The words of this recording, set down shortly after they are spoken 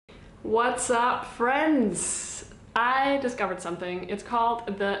What's up, friends? I discovered something. It's called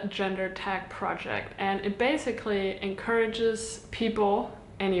the Gender Tag Project, and it basically encourages people,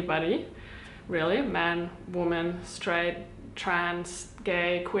 anybody, really, man, woman, straight, trans,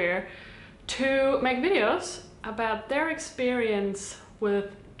 gay, queer, to make videos about their experience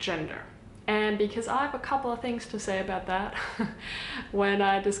with gender. And because I have a couple of things to say about that, when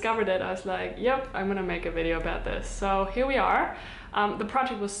I discovered it, I was like, yep, I'm gonna make a video about this. So here we are. The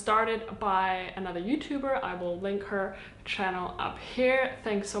project was started by another YouTuber. I will link her channel up here.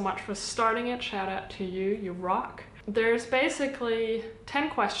 Thanks so much for starting it. Shout out to you, you rock. There's basically 10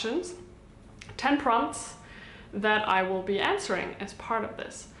 questions, 10 prompts that I will be answering as part of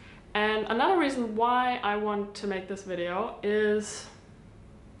this. And another reason why I want to make this video is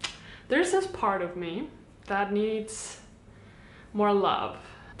there's this part of me that needs more love.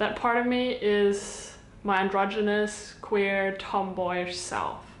 That part of me is my androgynous, queer, tomboyish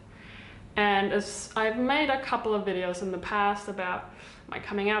self. And as I've made a couple of videos in the past about my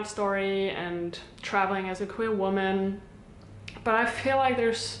coming out story and traveling as a queer woman, but I feel like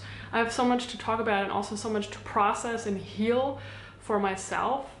I have so much to talk about and also so much to process and heal for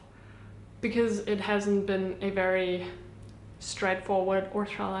myself, because it hasn't been a very straightforward, or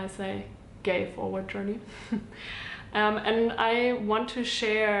shall I say, gay forward journey. And I want to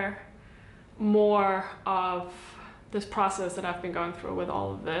share more of this process that I've been going through with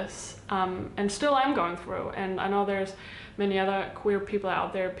all of this, and still am going through. And I know there's many other queer people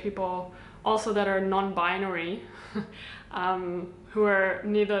out there, people also that are non-binary, who are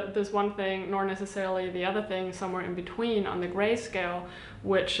neither this one thing nor necessarily the other thing, somewhere in between on the gray scale,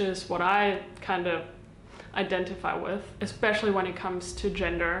 which is what I kind of identify with, especially when it comes to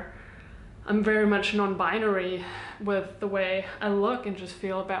gender. I'm very much non-binary with the way I look and just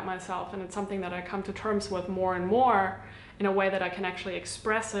feel about myself, and it's something that I come to terms with more and more in a way that I can actually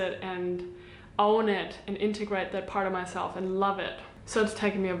express it and own it and integrate that part of myself and love it. So it's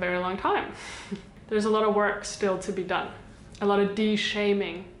taken me a very long time. There's a lot of work still to be done, a lot of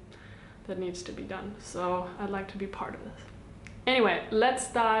de-shaming that needs to be done, so I'd like to be part of this. Anyway,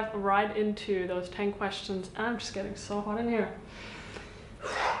 let's dive right into those 10 questions. I'm just getting so hot in here.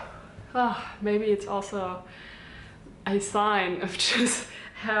 Maybe it's also a sign of just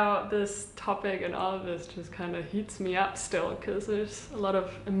how this topic and all of this just kind of heats me up still, because there's a lot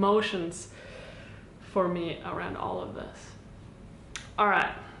of emotions for me around all of this. All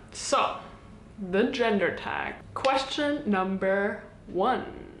right, so the gender tag. Question number 1.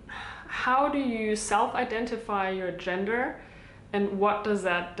 How do you self-identify your gender? And what does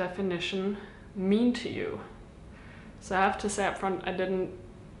that definition mean to you? So I have to say up front, I didn't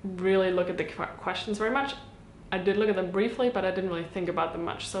really look at the questions very much. I did look at them briefly, but I didn't really think about them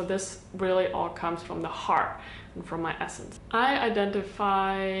much. So this really all comes from the heart and from my essence. I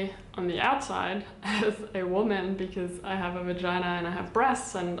identify on the outside as a woman because I have a vagina and I have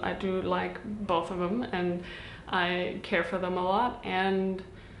breasts, and I do like both of them and I care for them a lot. And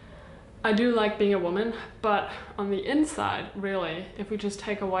I do like being a woman, but on the inside, really, if we just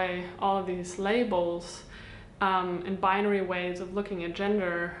take away all of these labels and binary ways of looking at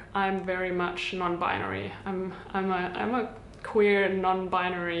gender, I'm very much non-binary. I'm a queer,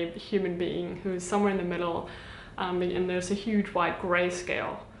 non-binary human being who's somewhere in the middle, and there's a huge white gray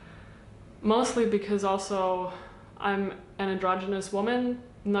scale. Mostly because also I'm an androgynous woman,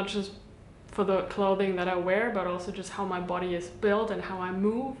 not just for the clothing that I wear, but also just how my body is built and how I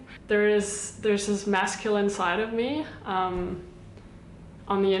move. There's this masculine side of me on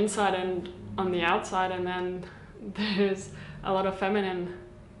the inside and on the outside, and then there's a lot of feminine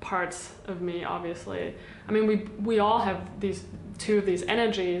parts of me, obviously. I mean, we all have these two of these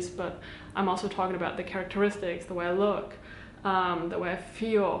energies, but I'm also talking about the characteristics, the way I look, the way I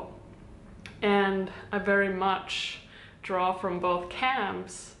feel. And I very much draw from both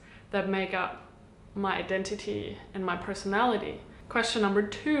camps that make up my identity and my personality. Question number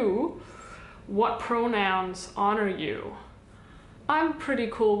 2, what pronouns honor you? I'm pretty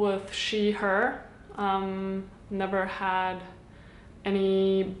cool with she, her. Never had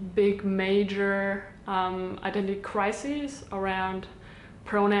any big major identity crises around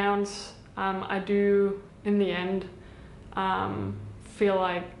pronouns. I do, in the end, feel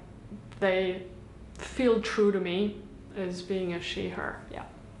like they feel true to me as being a she, her, yeah.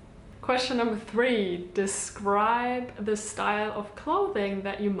 Question number 3, describe the style of clothing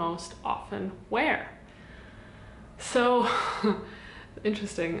that you most often wear. So,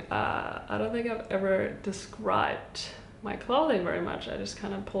 interesting. I don't think I've ever described my clothing very much. I just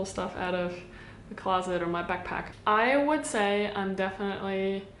kind of pull stuff out of the closet or my backpack. I would say I'm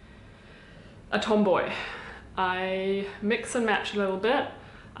definitely a tomboy. I mix and match a little bit.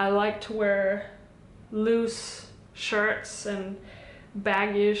 I like to wear loose shirts and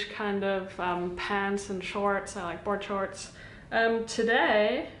baggish kind of pants and shorts. I like board shorts.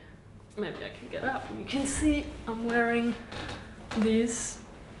 Today, maybe I can get up and you can see I'm wearing these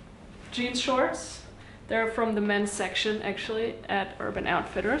jeans shorts. They're from the men's section actually at Urban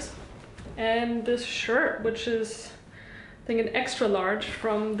Outfitters. And this shirt, which is I think an extra large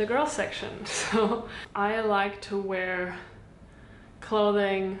from the girls section. So I like to wear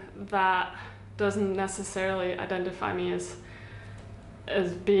clothing that doesn't necessarily identify me as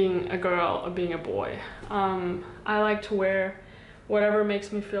being a girl or being a boy. I like to wear whatever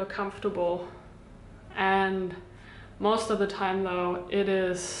makes me feel comfortable, and most of the time though it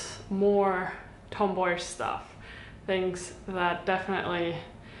is more tomboyish stuff, things that definitely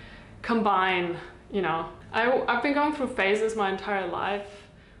combine, you know. I've been going through phases my entire life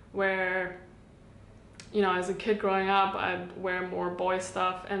where, you know, as a kid growing up I'd wear more boy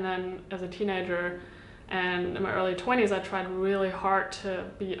stuff, and then as a teenager and in my early 20s I tried really hard to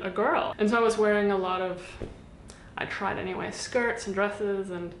be a girl. And so I was wearing a lot of, I tried anyway, skirts and dresses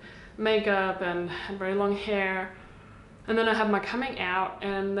and makeup and had very long hair. And then I had my coming out,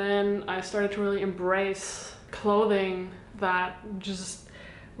 and then I started to really embrace clothing that just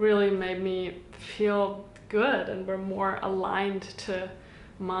really made me feel good and were more aligned to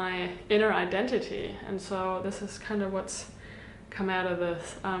my inner identity. And so this is kind of what's come out of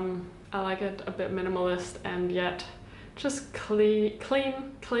this. I like it a bit minimalist and yet just clean,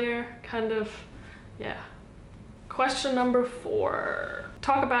 clear, kind of, yeah. Question number 4.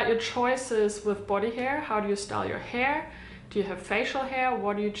 Talk about your choices with body hair. How do you style your hair? Do you have facial hair?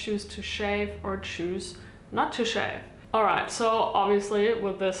 What do you choose to shave or choose not to shave? All right, so obviously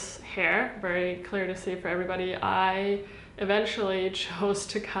with this hair, very clear to see for everybody, I eventually chose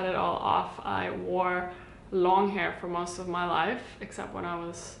to cut it all off. I wore long hair for most of my life, except when I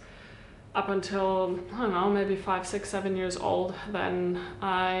was up until, I don't know, maybe 5, 6, 7 years old. Then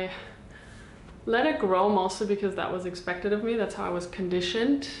I let it grow, mostly because that was expected of me. That's how I was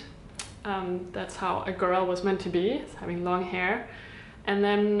conditioned. That's how a girl was meant to be, having long hair. And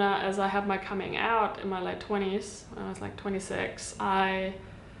then as I had my coming out in my late 20s, when I was like 26, I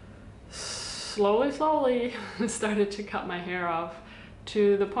slowly started to cut my hair off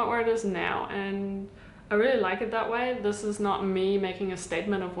to the point where it is now. And I really like it that way. This is not me making a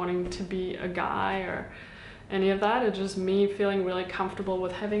statement of wanting to be a guy or any of that. It's just me feeling really comfortable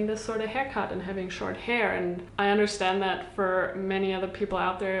with having this sort of haircut and having short hair. And I understand that for many other people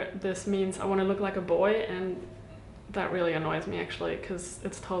out there, this means I want to look like a boy, and that really annoys me actually, because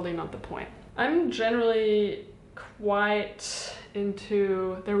it's totally not the point. I'm generally quite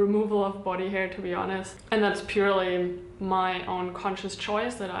into the removal of body hair, to be honest, and that's purely my own conscious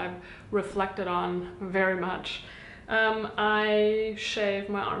choice that I've reflected on very much. I shave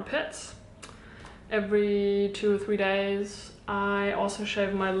my armpits every 2 or 3 days. I also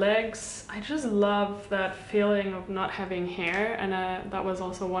shave my legs. I just love that feeling of not having hair, and that was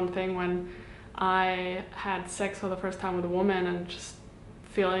also one thing when I had sex for the first time with a woman and just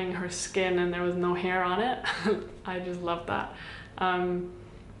feeling her skin and there was no hair on it. I just loved that,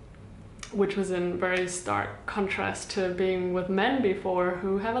 which was in very stark contrast to being with men before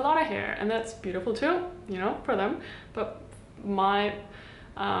who have a lot of hair, and that's beautiful too, you know, for them. But my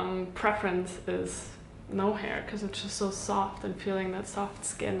preference is no hair, because it's just so soft, and feeling that soft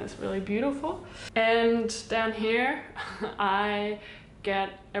skin is really beautiful. And down here I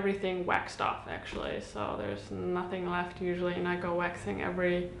get everything waxed off actually, so there's nothing left usually, and I go waxing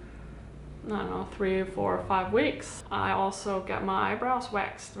every, I don't know, 3, 4, or 5 weeks. I also get my eyebrows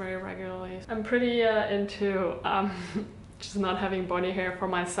waxed very regularly. I'm pretty into just not having body hair for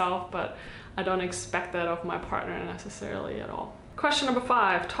myself, but I don't expect that of my partner necessarily at all. Question number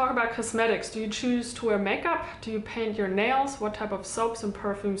 5, talk about cosmetics. Do you choose to wear makeup? Do you paint your nails? What type of soaps and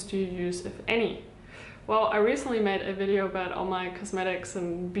perfumes do you use, if any? Well, I recently made a video about all my cosmetics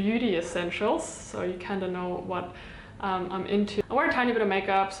and beauty essentials, so you kind of know what I'm into. I wear a tiny bit of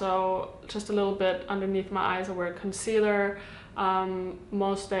makeup, so just a little bit underneath my eyes. I wear concealer.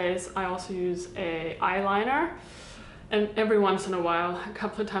 Most days I also use a eyeliner, and every once in a while, a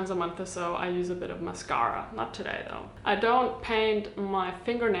couple of times a month or so, I use a bit of mascara. Not today though. I don't paint my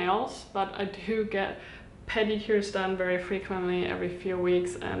fingernails, but I do get pedicures done very frequently, every few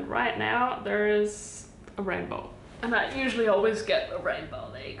weeks, and right now there is a rainbow, and I usually always get a rainbow.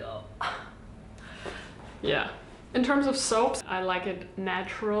 There you go. Yeah. In terms of soaps, I like it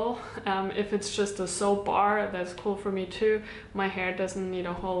natural. If it's just a soap bar, that's cool for me too. My hair doesn't need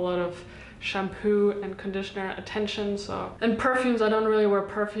a whole lot of shampoo and conditioner attention. So, and perfumes, I don't really wear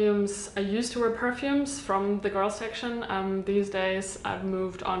perfumes. I used to wear perfumes from the girls section. These days I've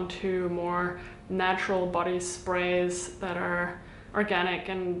moved on to more natural body sprays that are organic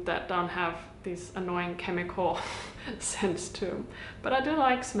and that don't have these annoying chemical scents to them. But I do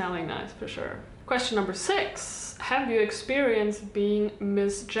like smelling nice for sure. Question number 6. Have you experienced being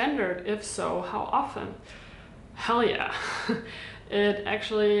misgendered? If so, how often? Hell yeah. It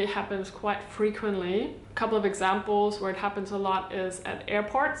actually happens quite frequently. A couple of examples where it happens a lot is at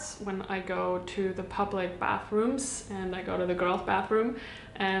airports when I go to the public bathrooms and I go to the girls' bathroom,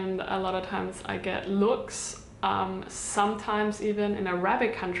 and a lot of times I get looks. Sometimes even in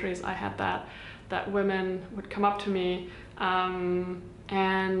Arabic countries I had that women would come up to me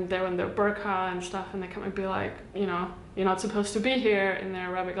and they were in their burqa and stuff, and they come and be like, you know, you're not supposed to be here, in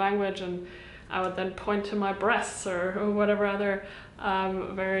their Arabic language, and I would then point to my breasts or whatever other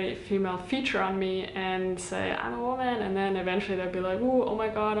very female feature on me and say, I'm a woman, and then eventually they'd be like, ooh, oh my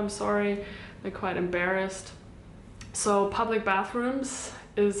god, I'm sorry. They're quite embarrassed. So public bathrooms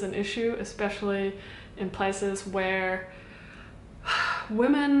is an issue, especially in places where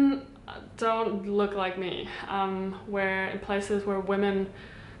women don't look like me, where in places where women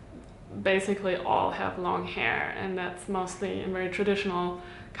basically all have long hair, and that's mostly in very traditional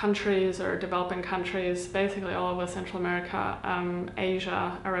countries or developing countries, basically all over Central America,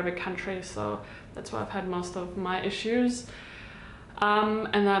 Asia, Arabic countries. So that's where I've had most of my issues,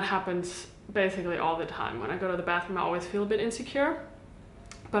 and that happens basically all the time. When I go to the bathroom I always feel a bit insecure.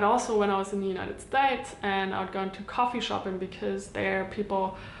 But also when I was in the United States and I would go into coffee shopping, because there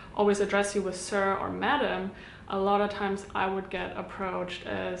people always address you with sir or madam, a lot of times I would get approached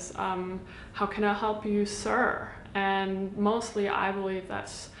as, how can I help you, sir? And mostly I believe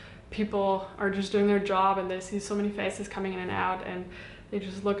that's people are just doing their job and they see so many faces coming in and out, and they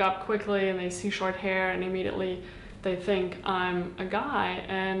just look up quickly and they see short hair and immediately they think I'm a guy.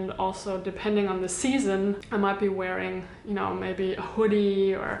 And also depending on the season, I might be wearing, you know, maybe a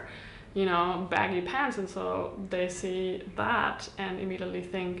hoodie or, you know, baggy pants, and so they see that and immediately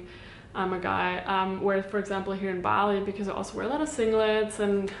think I'm a guy. Whereas for example here in Bali, because I also wear a lot of singlets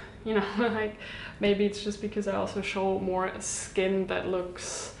and, you know, like maybe it's just because I also show more skin that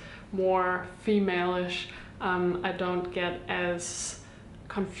looks more female-ish, I don't get as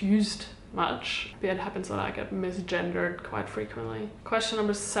confused much. But it happens that I get misgendered quite frequently. Question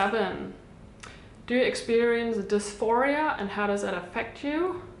number 7. Do you experience dysphoria, and how does that affect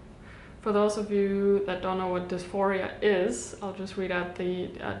you? For those of you that don't know what dysphoria is, I'll just read out the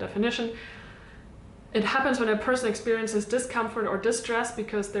definition. It happens when a person experiences discomfort or distress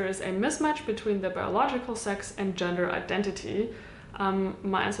because there is a mismatch between their biological sex and gender identity.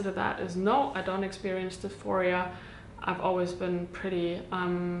 My answer to that is no, I don't experience dysphoria. I've always been pretty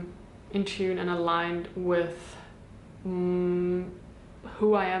in tune and aligned with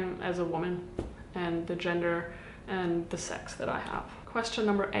who I am as a woman and the gender and the sex that I have. Question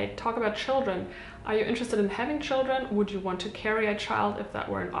number 8, talk about children. Are you interested in having children? Would you want to carry a child if that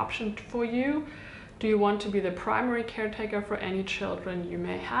were an option for you? Do you want to be the primary caretaker for any children you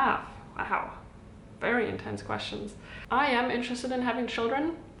may have? Wow, very intense questions. I am interested in having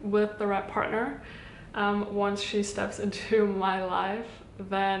children with the right partner. Once she steps into my life,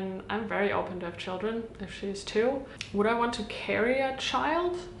 then I'm very open to have children if she's 2. Would I want to carry a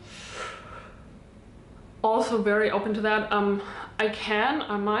child? Also very open to that. I can,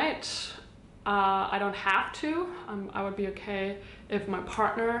 I might. I don't have to. I would be okay if my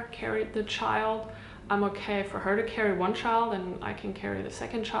partner carried the child. I'm okay for her to carry one child and I can carry the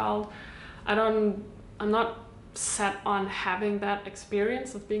second child. I'm not set on having that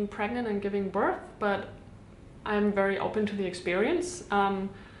experience of being pregnant and giving birth, but I'm very open to the experience.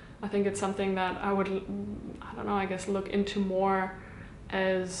 I think it's something that I would, I don't know, I guess look into more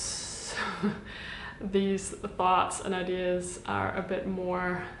as these thoughts and ideas are a bit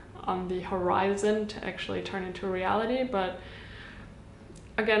more on the horizon to actually turn into reality. But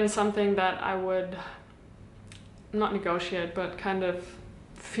again, something that I would not negotiate, but kind of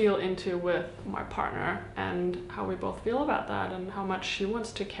feel into with my partner and how we both feel about that and how much she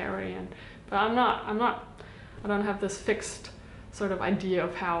wants to carry. But I don't have this fixed sort of idea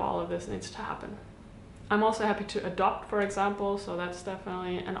of how all of this needs to happen. I'm also happy to adopt, for example, so that's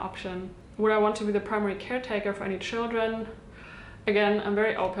definitely an option. Would I want to be the primary caretaker for any children? Again, I'm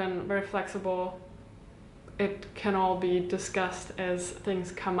very open, very flexible. It can all be discussed as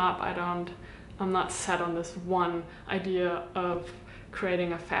things come up. I'm not set on this one idea of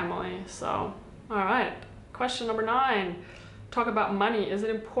creating a family. So, all right. Question number 9. Talk about money. Is it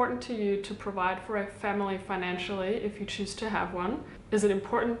important to you to provide for a family financially if you choose to have one? Is it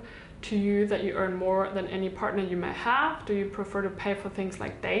important to you that you earn more than any partner you may have? Do you prefer to pay for things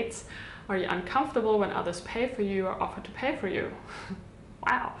like dates? Are you uncomfortable when others pay for you or offer to pay for you?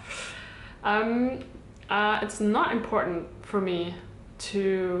 Wow. It's not important for me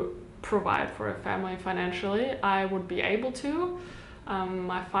to provide for a family financially. I would be able to.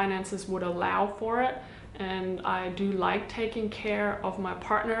 My finances would allow for it, and I do like taking care of my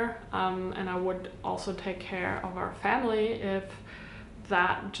partner, and I would also take care of our family if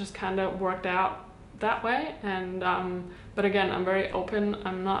that just kind of worked out that way. And but again, I'm very open.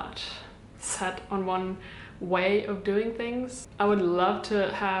 I'm not set on one way of doing things. I would love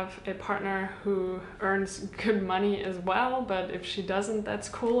to have a partner who earns good money as well, but if she doesn't, that's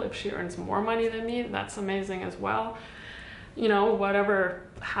cool. If she earns more money than me, that's amazing as well. You know, whatever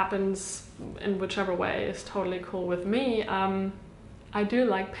happens in whichever way is totally cool with me. I do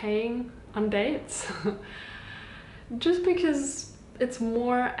like paying on dates just because it's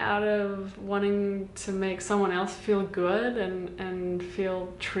more out of wanting to make someone else feel good and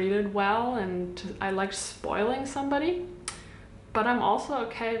feel treated well, and I like spoiling somebody. But I'm also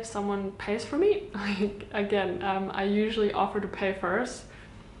okay if someone pays for me. Like, again, I usually offer to pay first,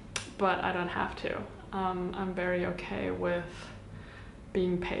 but I don't have to. I'm very okay with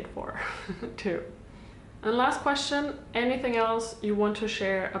being paid for too. And last question, anything else you want to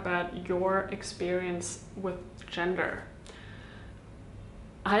share about your experience with gender?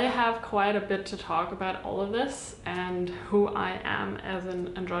 I have quite a bit to talk about all of this and who I am as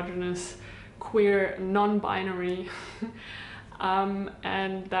an androgynous, queer, non-binary,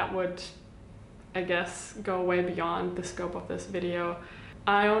 and that would, I guess, go way beyond the scope of this video.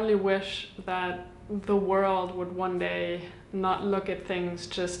 I only wish that the world would one day not look at things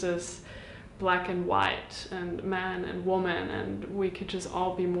just as black and white and man and woman, and we could just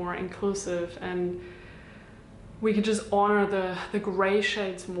all be more inclusive, and we could just honor the gray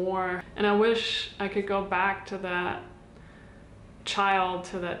shades more. And I wish I could go back to that child,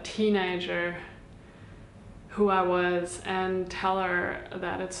 to that teenager who I was, and tell her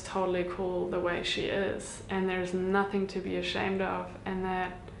that it's totally cool the way she is, and there's nothing to be ashamed of, and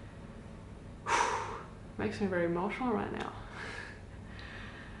that makes me very emotional right now.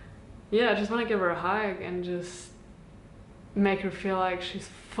 Yeah, I just want to give her a hug and just make her feel like she's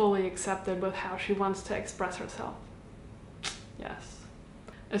fully accepted with how she wants to express herself. Yes.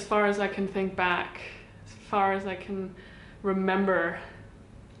 As far as I can think back, as far as I can remember,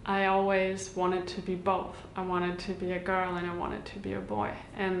 I always wanted to be both. I wanted to be a girl and I wanted to be a boy.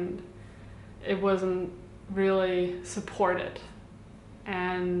 And it wasn't really supported.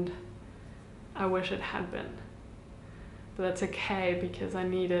 And I wish it had been. But that's okay, because I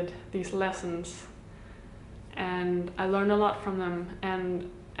needed these lessons. And I learned a lot from them,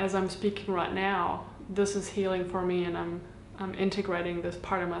 and as I'm speaking right now, this is healing for me, and I'm integrating this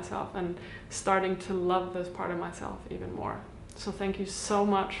part of myself and starting to love this part of myself even more. So thank you so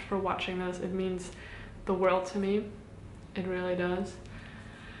much for watching this. It means the world to me. It really does.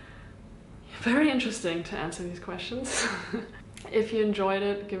 Very interesting to answer these questions. If you enjoyed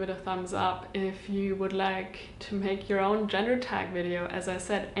it, give it a thumbs up. If you would like to make your own gender tag video, as I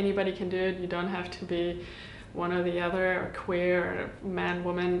said, anybody can do it. You don't have to be one or the other, or queer, or man,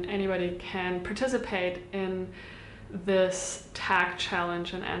 woman. Anybody can participate in this tag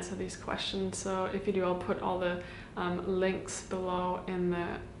challenge and answer these questions. So if you do, I'll put all the links below in the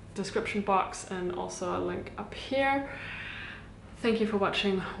description box, and also a link up here. Thank you for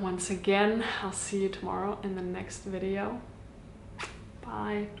watching once again. I'll see you tomorrow in the next video.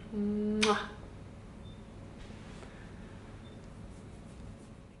 Bye. Mwah.